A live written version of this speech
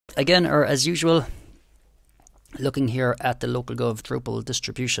again, or as usual, looking here at the localgov Drupal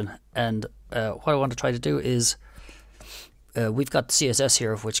distribution, and what I want to try to do is we've got CSS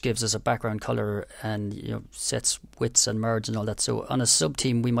here, which gives us a background color and sets widths and margins and all that. So on a sub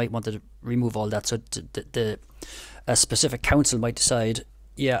theme, we might want to remove all that. So a specific council might decide,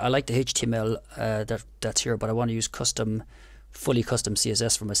 yeah, I like the HTML that's here, but I want to use fully custom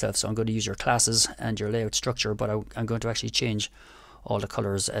CSS for myself. So I'm going to use your classes and your layout structure, but I'm going to actually change all the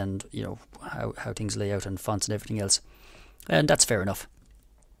colors and how things lay out and fonts and everything else, and that's fair enough.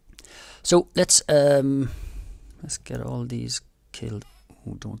 So let's get all these killed.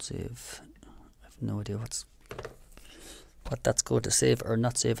 Oh, don't save. I have no idea what that's going to save or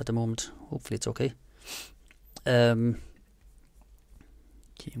not save at the moment. Hopefully it's okay. Okay,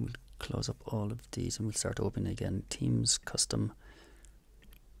 we'll close up all of these and we'll start opening again. Themes, custom,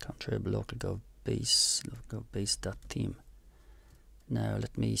 contrib, localgov base, localgov base.theme. Now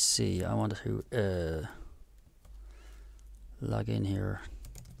let me see. I wanted to log in here.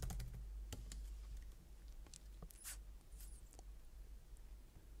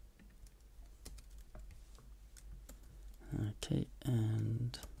 Okay,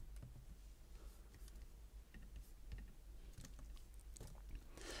 and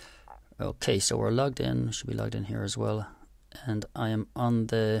okay, so we're logged in. Should be logged in here as well, and I am on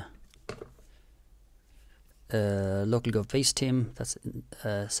the localgov base theme. That's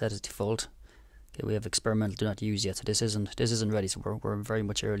set as default. Okay, we have experimental do not use yet, so this isn't ready. So we're very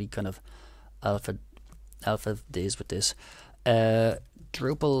much early kind of alpha days with this.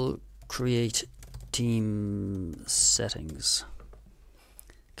 Drupal create team settings.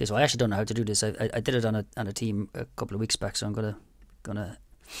 Okay, so I actually don't know how to do this. I did it on a team a couple of weeks back, so I'm gonna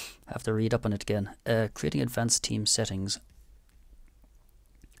have to read up on it again. Creating advanced team settings.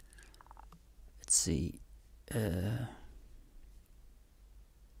 Let's see.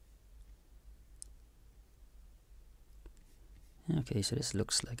 Okay, so this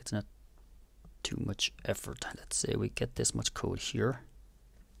looks like it's not too much effort. Let's say we get this much code here,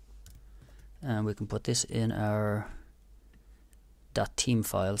 and we can put this in our .theme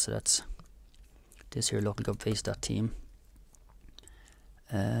file. So that's this here, localgov base.theme,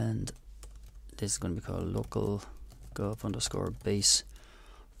 and this is going to be called localgov_base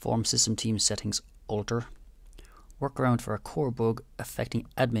form system team settings alter. Workaround for a core bug affecting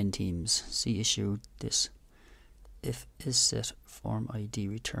admin teams. See issue this. If is set form ID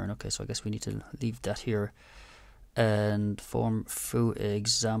return. Okay, so I guess we need to leave that here. And form foo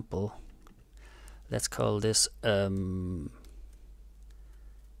example. Let's call this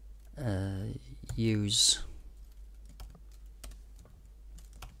use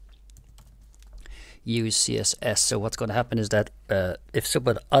CSS. So what's going to happen is that if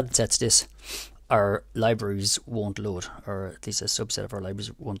someone unsets this, our libraries won't load, or at least a subset of our libraries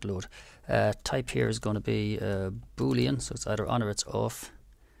won't load. Type here is going to be Boolean, so it's either on or it's off.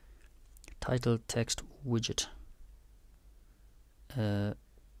 Title text widget. I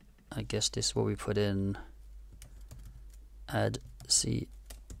guess this is where we put in add CSS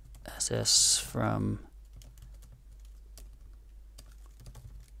from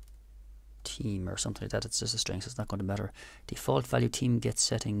team or something like that. It's just a string, so it's not going to matter. Default value team get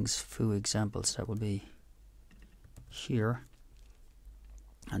settings foo examples. That will be here.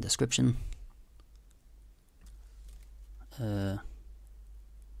 And description.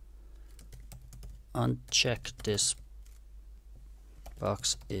 Uncheck this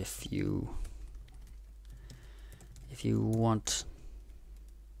box if you want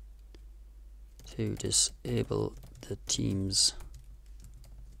to disable the team's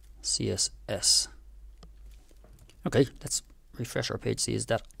CSS. Okay, let's refresh our page. See, is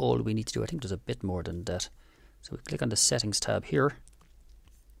that all we need to do? I think there's a bit more than that. So we click on the settings tab here.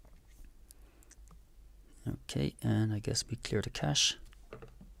 Okay, and I guess we clear the cache.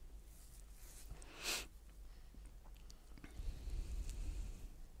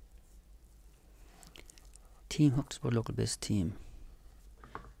 Team hooked to local base team.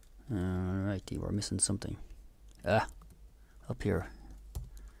 Alrighty, we're missing something. Up here.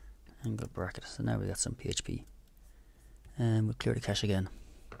 Angle bracket. So now we got some PHP. And we'll clear the cache again.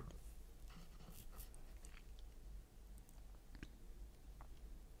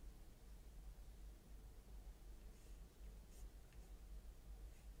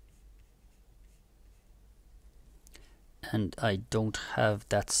 And I don't have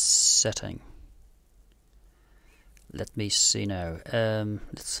that setting. Let me see now.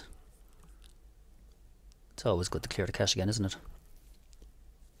 It's always good to clear the cache again, isn't it?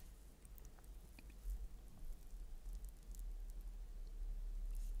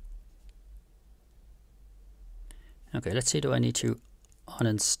 Okay, let's see, do I need to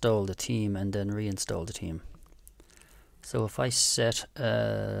uninstall the theme and then reinstall the theme. So if I set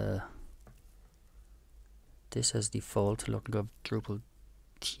this as default, local gov Drupal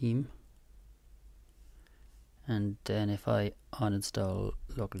theme, and then if I uninstall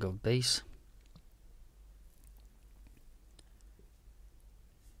local gov base,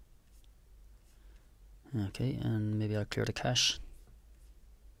 okay, and maybe I'll clear the cache.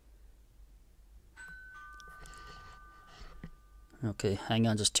 Okay, hang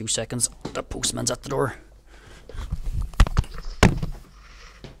on just 2 seconds. The postman's at the door.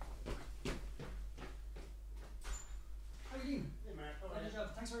 How are you doing? Hey, Mark. How are you?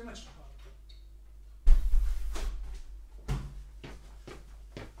 Thanks very much.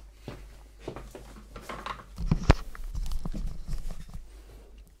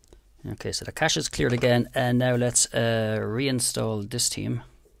 Okay, so the cache is cleared again, and now let's reinstall this theme.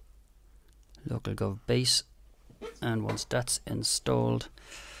 Local gov base. And once that's installed,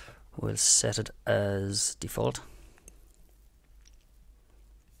 we'll set it as default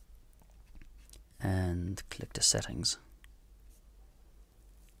and click the settings,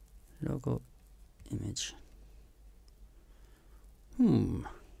 logo, image.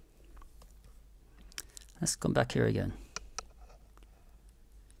 Let's come back here again.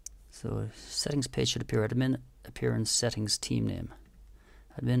 So settings page should appear. Admin appearance settings team name.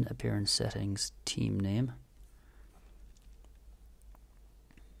 Admin appearance settings team name.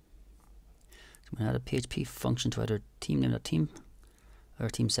 I'm going to add a PHP function to either team name.team or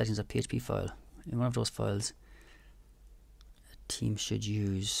team settings.php file. In one of those files, a team should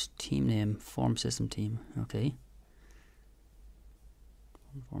use team name form system team. Okay.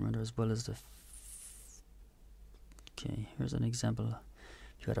 Formatter as well as the. Okay, here's an example.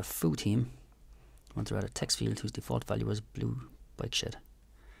 If you had a foo team, you want to add a text field whose default value was blue bike shed.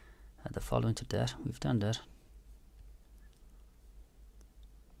 Add the following to that. We've done that.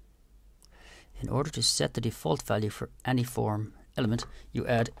 In order to set the default value for any form element, you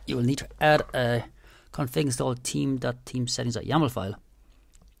will need to add a config install team.teamsettings.yaml file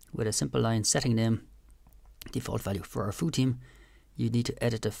with a simple line setting name default value. For our foo team, you need to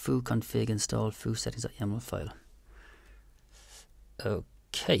edit the foo config install foo settings.yaml file.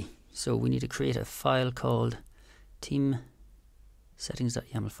 Okay, so we need to create a file called team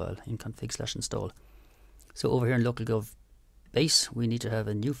settings.yaml file in config/install. So over here in local gov base, we need to have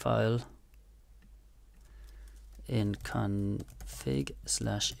a new file in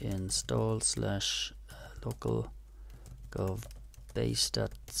config/install/local gov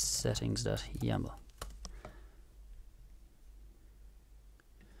base.settings.yaml.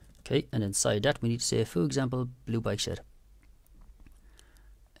 Okay, and inside that we need to say foo example blue bike shed.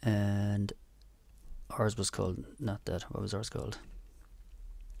 And ours was called, not that, what was ours called?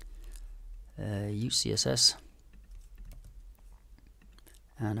 UCSS.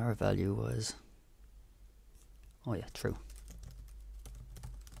 And our value was, oh yeah, true.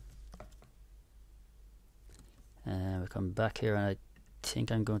 And we come back here, and I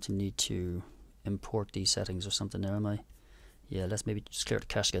think I'm going to need to import these settings or something now, am I? Yeah, let's maybe just clear the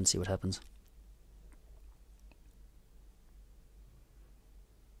cache again and see what happens.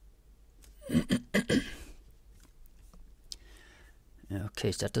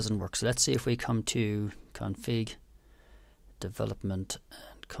 Okay, so that doesn't work. So let's see if we come to config, development,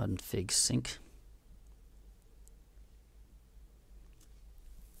 and config sync.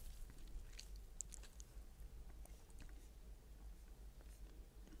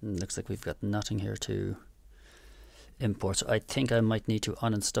 Looks like we've got nothing here to import. So I think I might need to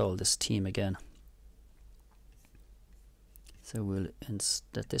uninstall this theme again. So we'll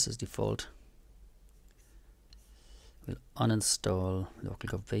set this as default. We'll uninstall local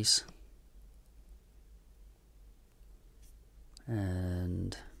gov base,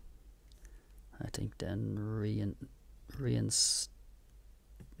 and I think then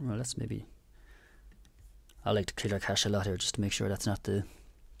well, let's maybe, I like to clear our cache a lot here just to make sure that's not the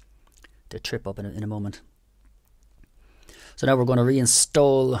trip up in a moment. So now we're going to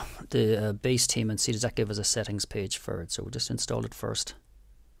reinstall the base theme and see, does that give us a settings page for it. So we'll just install it first.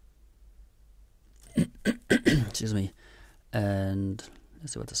 Excuse me. And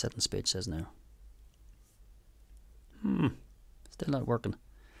let's see what the settings page says now. Still not working.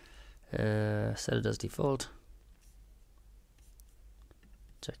 Set it as default.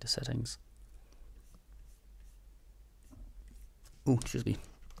 Check the settings. Oh, excuse me.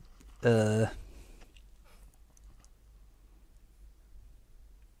 In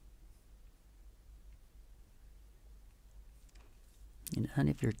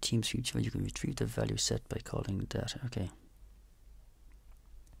any of your team's future, you can retrieve the value set by calling that. Okay.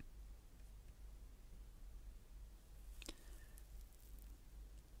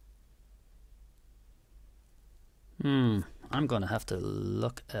 I'm going to have to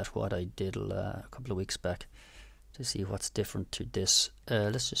look at what I did a couple of weeks back to see what's different to this.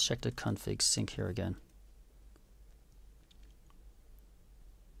 Let's just check the config sync here again.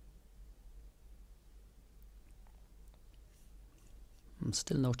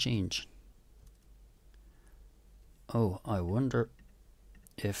 Still no change. Oh, I wonder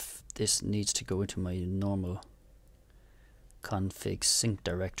if this needs to go into my normal config sync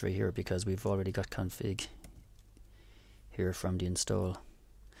directory here, because we've already got config here from the install.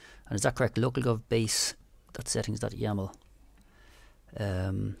 And is that correct? Localgov base.settings.yaml.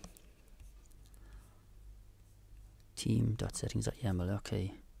 Team.settings.yaml.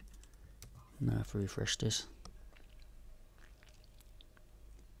 Okay. Now if we refresh this.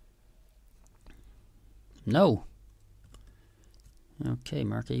 No. Okay,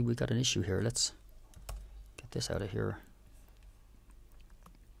 Marky, we got an issue here. Let's get this out of here.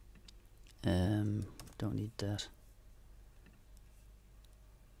 Don't need that.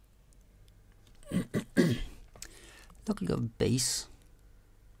 Localgov base.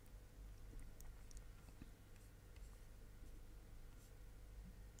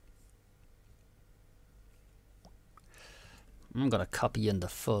 I'm gonna copy in the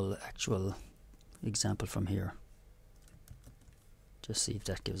full actual example from here. Just see if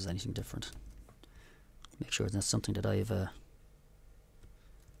that gives us anything different. Make sure it's not something that I've that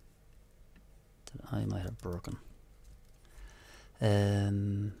I might have broken.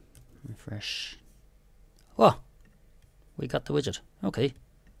 Refresh. Oh, we got the widget. Okay,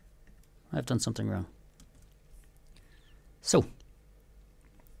 I've done something wrong. So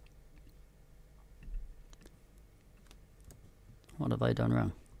what have I done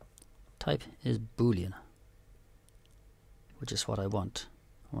wrong? Type is Boolean, which is what I want.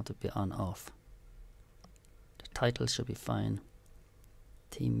 I want it to be on off. The title should be fine.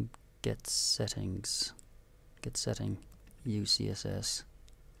 Theme get settings, get setting, use CSS,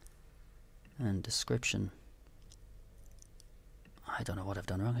 and description. I don't know what I've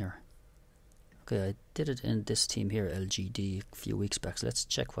done wrong here. Okay, I did it in this theme here, LGD, a few weeks back. So let's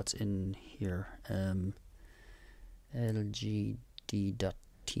check what's in here. LGD.theme.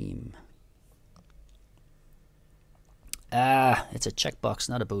 It's a checkbox,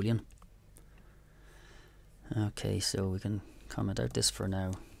 not a boolean. Okay, so we can comment out this for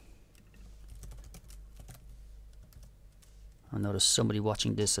now. I notice somebody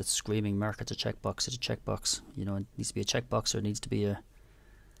watching this that's screaming, "Mark, it's a checkbox, it's a checkbox." You know, it needs to be a checkbox, or it needs to be a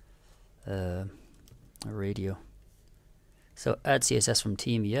radio. So add CSS from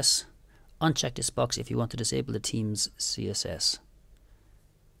theme, yes. Uncheck this box if you want to disable the theme's CSS.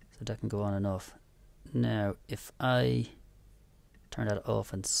 So that can go on and off. Now, if I turn that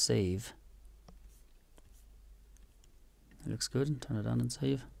off and save, it looks good. Turn it on and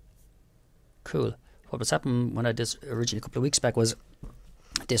save. Cool. What was happening when I did this originally a couple of weeks back was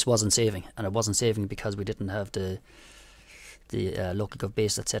this wasn't saving, and it wasn't saving because we didn't have the localgov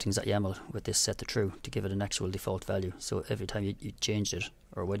base.settings.yaml with this set to true to give it an actual default value. So every time you changed it,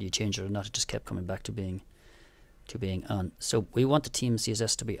 or whether you changed it or not, it just kept coming back to being on. So we want the theme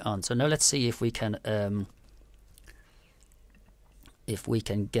CSS to be on. So now let's see if we can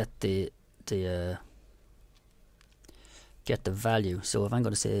get the value. So if I'm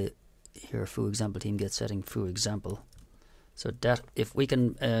going to say here foo example theme get setting foo example, so that if we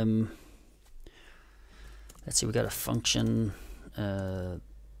can let's see, we got a function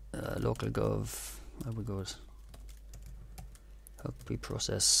localgov, where we go with hook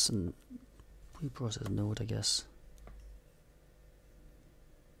preprocess and preprocess node, I guess.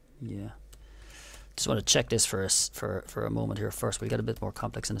 Yeah, just want to check this for a moment here first. We'll get a bit more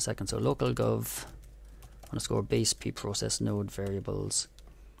complex in a second. So localgov underscore base preprocess node variables.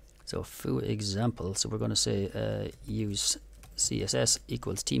 So foo example, so we're going to say use CSS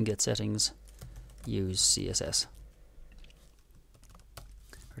equals theme get settings use CSS,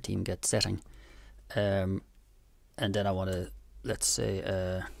 or theme get setting, and then I want to, let's say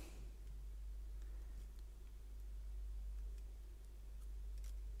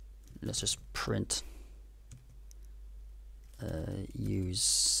let's just print use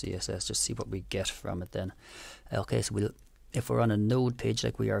CSS, just see what we get from it then. Okay, so we'll, if we're on a node page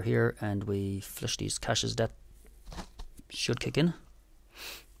like we are here and we flush these caches, that should kick in.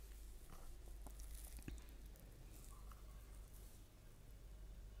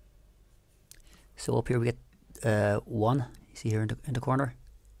 So up here we get 1, you see here in the corner.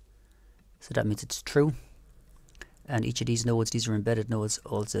 So that means it's true. And each of these nodes, these are embedded nodes,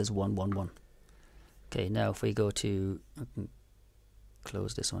 all says 1, 1, 1. Okay, now if we go to, I can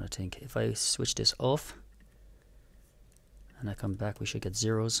close this one I think. If I switch this off and I come back, we should get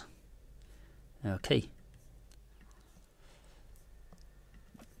zeros. Okay.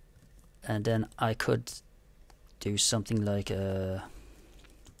 and then I could do something like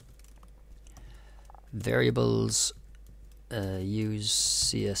variables use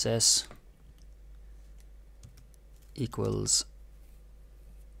CSS equals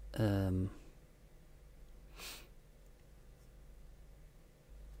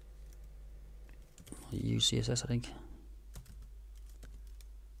use CSS, I think.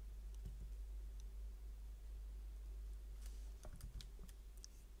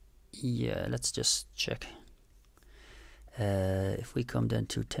 Yeah, let's just check. If we come then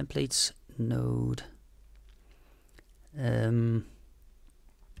to templates node, I'm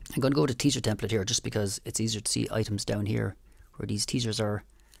going to go to teaser template here just because it's easier to see items down here where these teasers are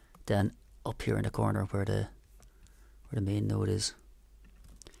than up here in the corner where the main node is.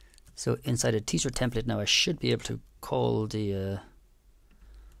 So inside a teaser template now I should be able to call the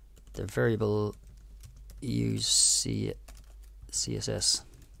variable use CSS.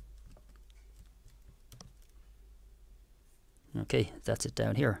 Okay, that's it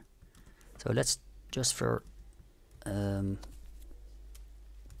down here. So let's just for can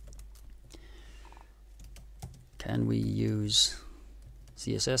we use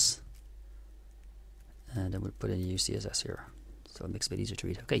CSS, and then we'll put in use CSS here, so it makes it a bit easier to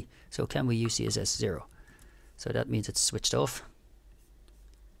read. Okay, so can we use CSS 0? So that means it's switched off,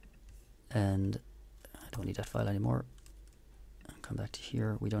 and I don't need that file anymore. I'll come back to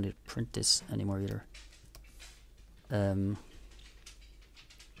here. We don't need to print this anymore either.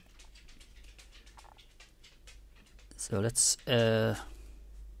 So let's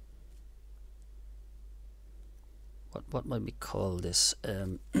what might we call this?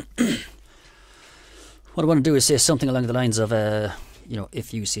 What I want to do is say something along the lines of you know,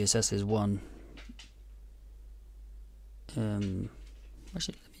 if use CSS is 1. Actually, let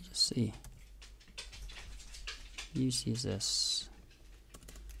me just see. Use CSS.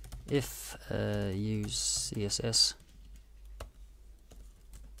 If use CSS,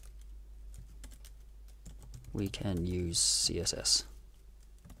 we can use CSS.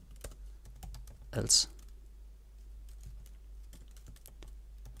 Else,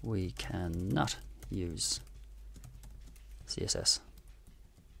 we cannot use CSS.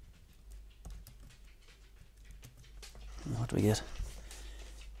 What do we get?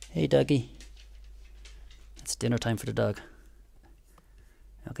 Hey doggy, it's dinner time for the dog.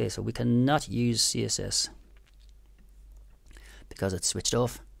 Okay, so we cannot use CSS because it's switched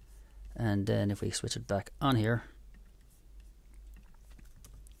off. And then if we switch it back on here,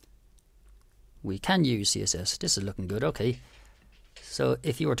 we can use CSS. This is looking good. Okay, so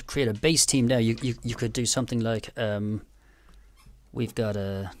if you were to create a base theme now, you could do something like we've got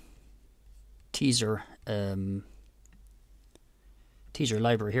a teaser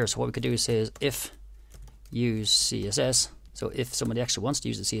library here. So what we could do is say is if use CSS. So if somebody actually wants to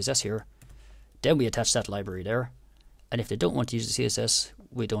use the CSS here, then we attach that library there. And if they don't want to use the CSS,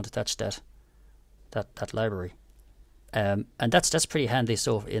 we don't attach that library. And that's pretty handy.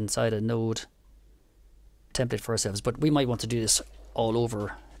 So inside a node template for ourselves, but we might want to do this all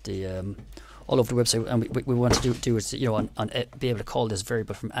over the website, and we want to do it, you know, be able to call this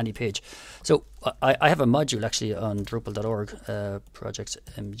variable from any page. So I have a module actually on Drupal.org, project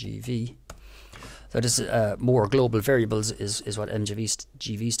MGV. So this more global variables is what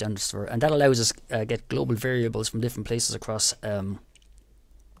MGV stands for, and that allows us get global variables from different places across the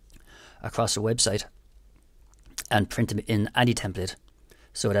website and print them in any template,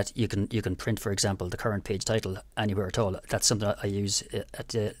 so that you can print, for example, the current page title anywhere at all. That's something that I use at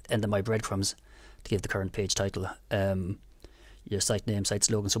the end of my breadcrumbs to give the current page title, your site name, site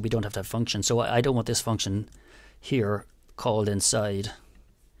slogan, so we don't have to have function. So I don't want this function here called inside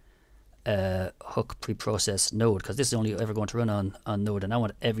hook preprocess node, because this is only ever going to run on node, and I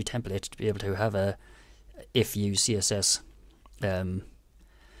want every template to be able to have a if use CSS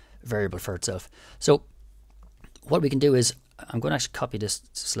variable for itself. So what we can do is, I'm going to actually copy this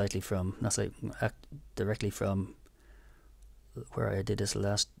slightly from, directly from where I did this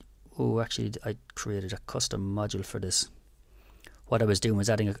last. Oh, actually I created a custom module for this. What I was doing was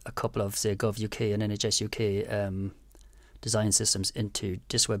adding a couple of, say, Gov UK and NHS UK design systems into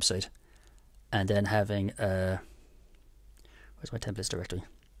this website, and then having where's my templates directory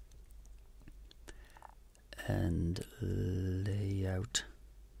and layout.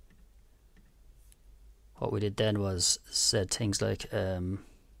 What we did then was said things like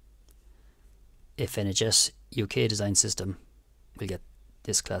if NHS UK design system, we'll get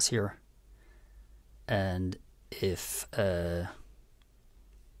this class here, and if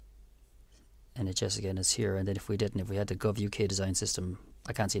NHS again is here, and then if we had the Gov UK design system,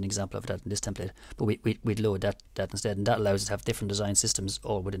 I can't see an example of that in this template, but we'd load that instead, and that allows us to have different design systems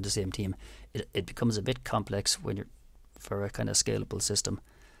all within the same team. It becomes a bit complex when you're for a kind of scalable system,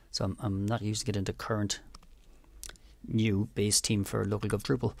 so I'm not using it in the current new base team for local gov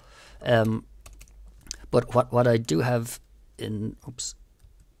Drupal. But what I do have in, oops,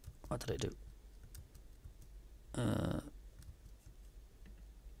 what did I do?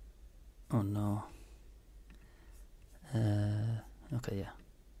 Oh no. Okay, yeah.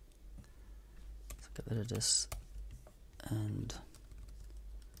 Let's get rid of this and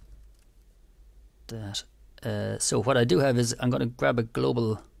that. So what I do have is I'm going to grab a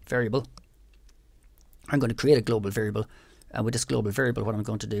global variable. I'm going to create a global variable, and with this global variable, what I'm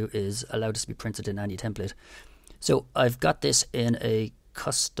going to do is allow this to be printed in any template. So I've got this in a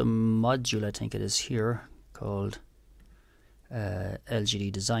custom module, I think it is here, called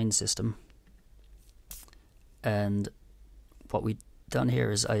LGD design system. And what we've done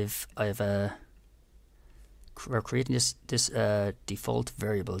here is we're creating this default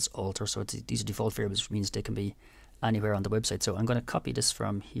variables alter. So these are default variables, which means they can be anywhere on the website. So I'm going to copy this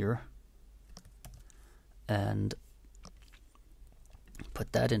from here and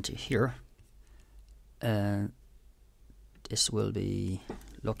put that into here. This will be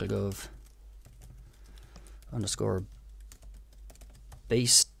localgov underscore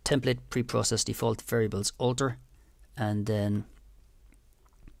base template preprocess default variables alter, and then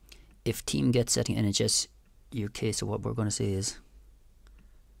if team get setting NHS UK. So what we're going to say is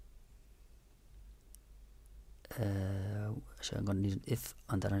actually I'm going to need an if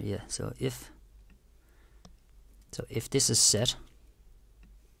on that. Yeah, so if this is set,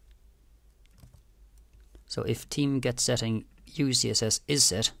 so if team get setting UCSS is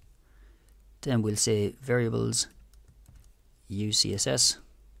set, then we'll say variables UCSS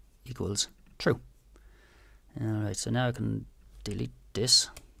equals true. Alright, so now I can delete this,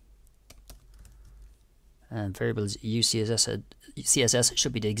 and variables CSS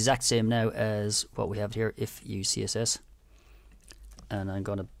should be the exact same now as what we have here, if UCSS, and I'm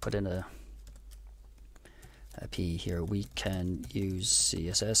going to put in a P here. We can use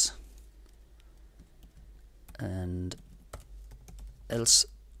CSS, and else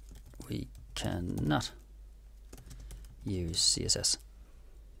we cannot use CSS.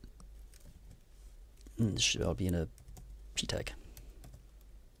 This should all be in a P tag.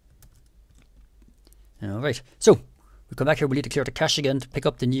 Alright, so we come back here. We need to clear the cache again to pick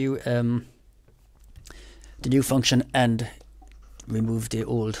up the new function and remove the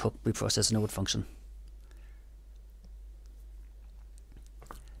old hook reprocess node function.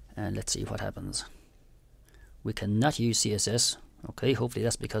 And let's see what happens. We cannot use CSS. Okay, hopefully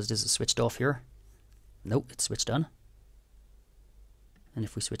that's because this is switched off here. Nope, it's switched on. And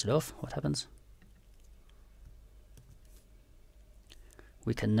if we switch it off, what happens?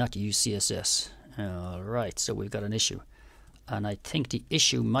 We cannot use CSS. Alright, so we've got an issue. And I think the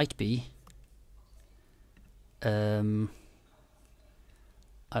issue might be I've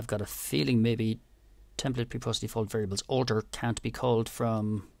got a feeling maybe template preprocess default variables alter can't be called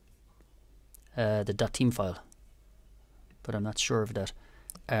from the .team file, but I'm not sure of that.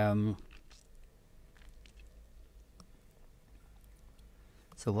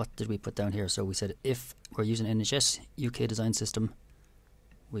 So what did we put down here? So we said if we're using NHS UK design system,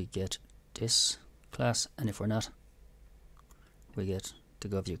 we get this class, and if we're not, we get the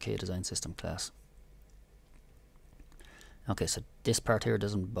Gov UK design system class. Okay, so this part here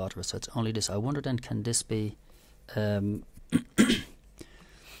doesn't bother us, so it's only this. I wonder then, can this be can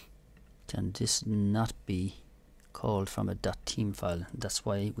this not be called from a .team file? That's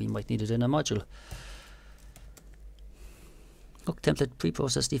why we might need it in a module. Hook template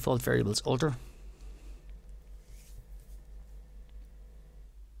preprocess default variables alter.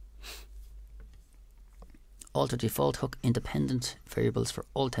 Alter default hook independent variables for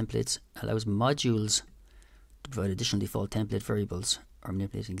all templates, allows modules to provide additional default template variables or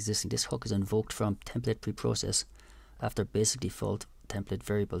manipulating existing. This hook is invoked from template preprocess after basic default template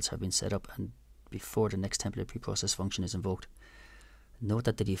variables have been set up and before the next template preprocess function is invoked. Note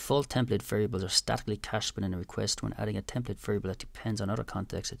that the default template variables are statically cached within a request. When adding a template variable that depends on other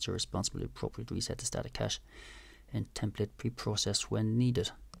contexts, it's your responsibility to appropriately reset the static cache in template preprocess when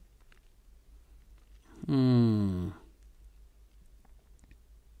needed.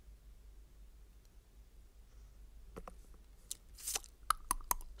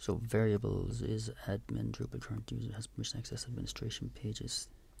 So variables is admin Drupal current user has permission to access administration pages,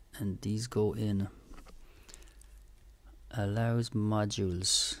 and these go in allows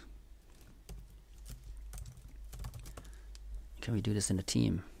modules. Can we do this in a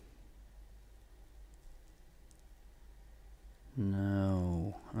team? No.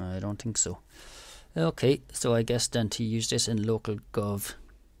 don't think so. Okay, so I guess then to use this in local gov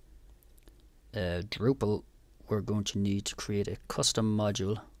Drupal, we're going to need to create a custom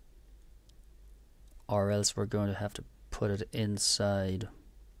module, or else we're going to have to put it inside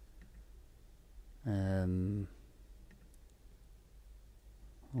home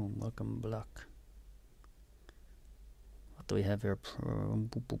welcome block. What do we have here?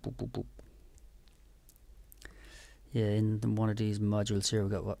 Yeah, in one of these modules here,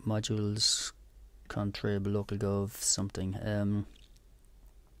 we've got what modules, contrib, local gov, something.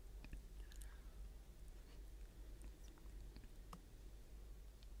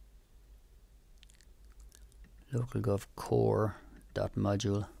 Local gov core dot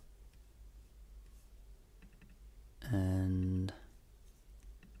module, and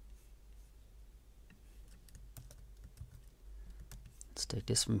let's take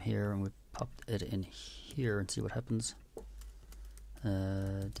this from here and we pop it in here and see what happens.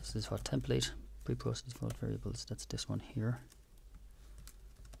 This is what template, pre-process default variables, that's this one here.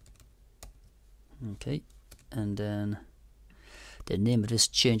 Okay, and then the name of this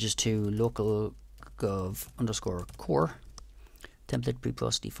changes to local gov underscore core template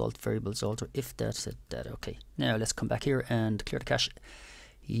pre-process default variables alter if that set that. Okay, now let's come back here and clear the cache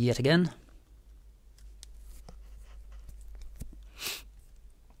yet again.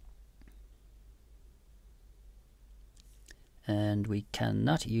 And we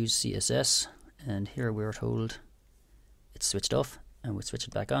cannot use CSS, and here we're told it's switched off, and we switch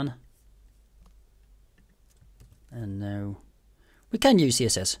it back on, and now we can use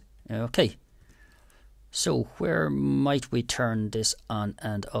CSS. Okay, so where might we turn this on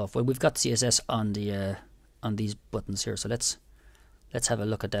and off? Well, we've got CSS on the on these buttons here, so let's have a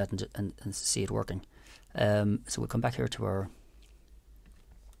look at that and see it working. So we'll come back here to our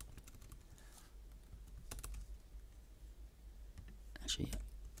delete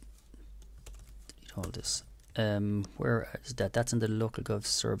all this. Where is that? That's in the local gov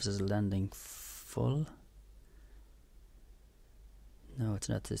services landing full. No, it's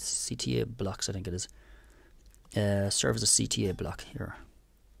not. The CTA blocks, I think it is. Services CTA block here.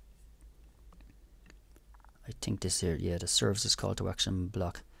 I think this here, yeah, the services call to action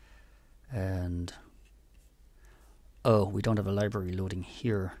block. And oh, we don't have a library loading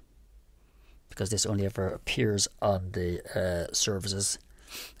here, because this only ever appears on the services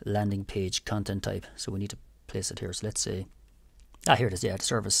landing page content type. So we need to place it here. So let's say, here it is, yeah, the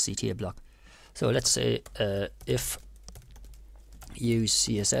service CTA block. So let's say if use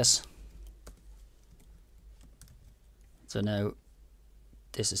CSS. So now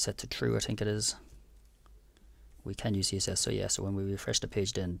this is set to true, I think it is. We can use CSS, so yeah, so when we refresh the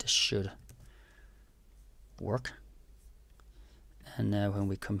page then this should work. And now when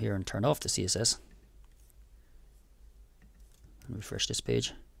we come here and turn off the CSS and refresh this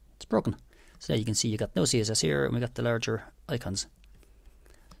page, it's broken. So now you can see you got no CSS here, and we got the larger icons.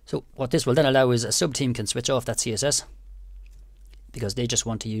 So what this will then allow is a sub-team can switch off that CSS, because they just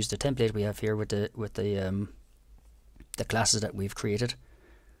want to use the template we have here with the classes that we've created,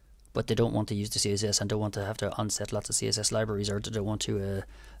 but they don't want to use the CSS and don't want to have to unset lots of CSS libraries, or they don't want to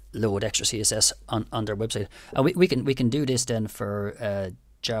load extra CSS on their website. And we can do this then for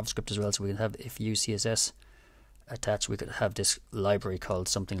JavaScript as well. So we can have, if use CSS attached, we could have this library called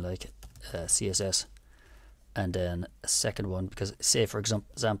something like CSS, and then a second one, because say for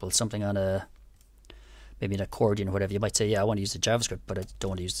example something on a maybe an accordion or whatever, you might say, yeah, I want to use the JavaScript, but I don't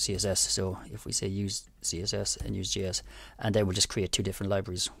want to use the CSS. So if we say use CSS and use JS, and then we'll just create two different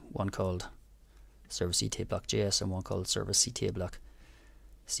libraries, one called service CTA block JS and one called service CTA block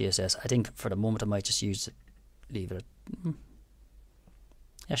CSS. I think for the moment I might just leave it at,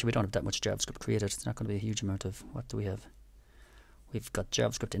 actually we don't have that much JavaScript created. It's not going to be a huge amount of, what do we have? We've got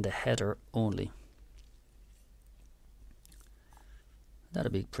JavaScript in the header only.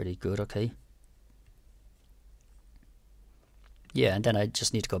 That'll be pretty good, okay. Yeah, and then I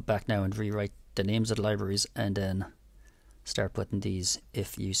just need to go back now and rewrite the names of the libraries, and then start putting these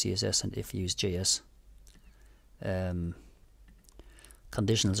if use CSS and if use JS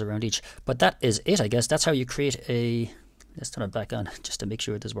conditionals around each. But that is it, I guess. That's how you create a, let's turn it back on just to make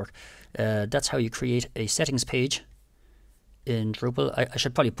sure it does work. That's how you create a settings page in Drupal. I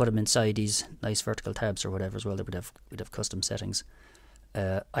should probably put them inside these nice vertical tabs or whatever as well. That we'd have custom settings.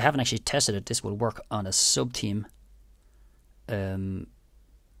 I haven't actually tested it. This will work on a sub-theme. To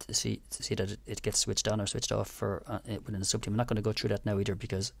see that it gets switched on or switched off for within a subteam. I'm not going to go through that now either,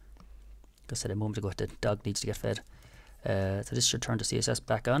 because like I said a moment ago, the dog needs to get fed. So this should turn the CSS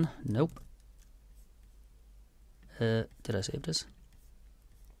back on. Nope. Did I save this?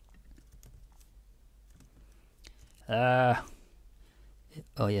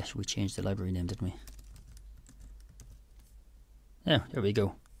 Oh yeah, we changed the library name, didn't we? Yeah, there we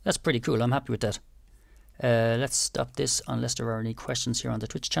go. That's pretty cool. I'm happy with that. Let's stop this unless there are any questions here on the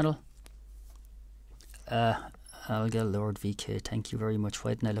Twitch channel. Alga Lord VK, thank you very much.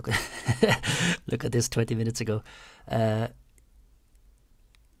 Why didn't I look at look at this 20 minutes ago?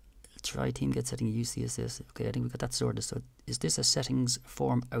 Try team get setting UCSS. Okay, I think we got that sorted. So is this a settings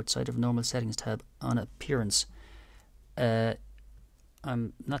form outside of normal settings tab on appearance?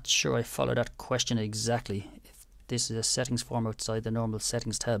 I'm not sure I follow that question exactly. If this is a settings form outside the normal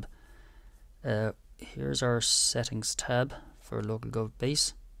settings tab. Here's our settings tab for local gov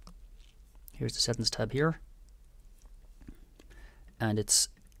base. Here's the settings tab here. And it's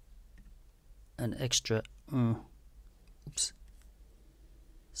an extra, oops.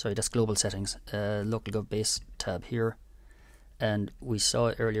 Sorry, that's global settings, local gov base tab here. And we saw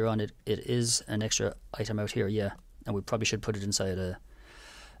it earlier on, it is an extra item out here, yeah. And we probably should put it inside a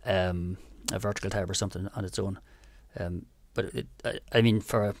vertical tab or something on its own. But I mean,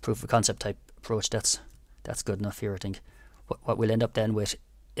 for a proof of concept type approach, that's good enough here, I think. What we'll end up then with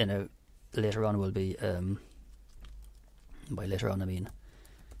later on will be, by later on I mean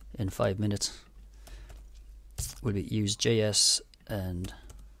in 5 minutes, will be use JS and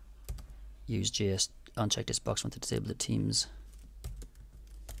use JS, uncheck this box, want to disable the teams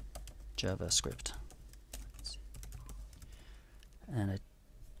JavaScript, and it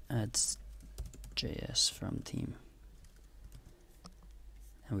adds JS from theme,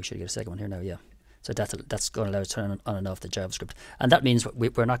 and we should get a second one here now, yeah. So that's going to allow us to turn on and off the JavaScript, and that means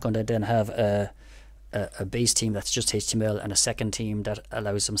we're not going to then have a base team that's just HTML and a second team that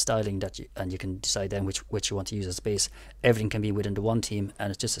allows some styling and you can decide then which you want to use as base. Everything can be within the one team,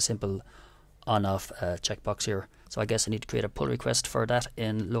 and it's just a simple on-off checkbox here. So I guess I need to create a pull request for that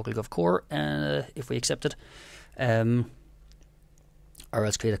in local gov core, if we accept it, or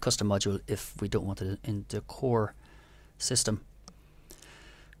else create a custom module if we don't want it in the core system.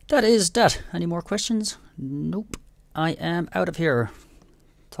 That is that. Any more questions? Nope. I am out of here.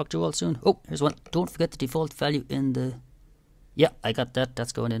 Talk to you all soon. Oh, here's one. Don't forget the default value in the... Yeah, I got that.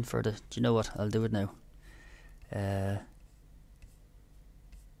 That's going in for the... Do you know what? I'll do it now.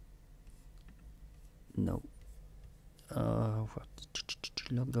 No. What?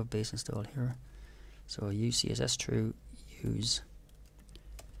 Local base install here. So use CSS true. Use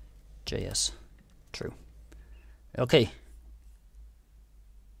JS true. Okay.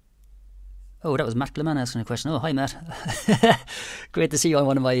 Oh, that was Matt Bleman asking a question. Oh, hi Matt. Great to see you on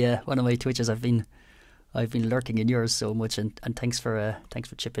one of my Twitches. I've been lurking in yours so much, and thanks for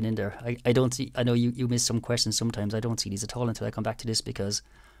chipping in there. I don't see. I know you miss some questions sometimes. I don't see these at all until I come back to this because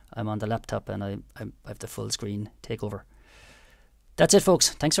I'm on the laptop and I have the full screen takeover. That's it,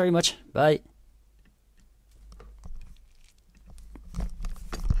 folks. Thanks very much. Bye.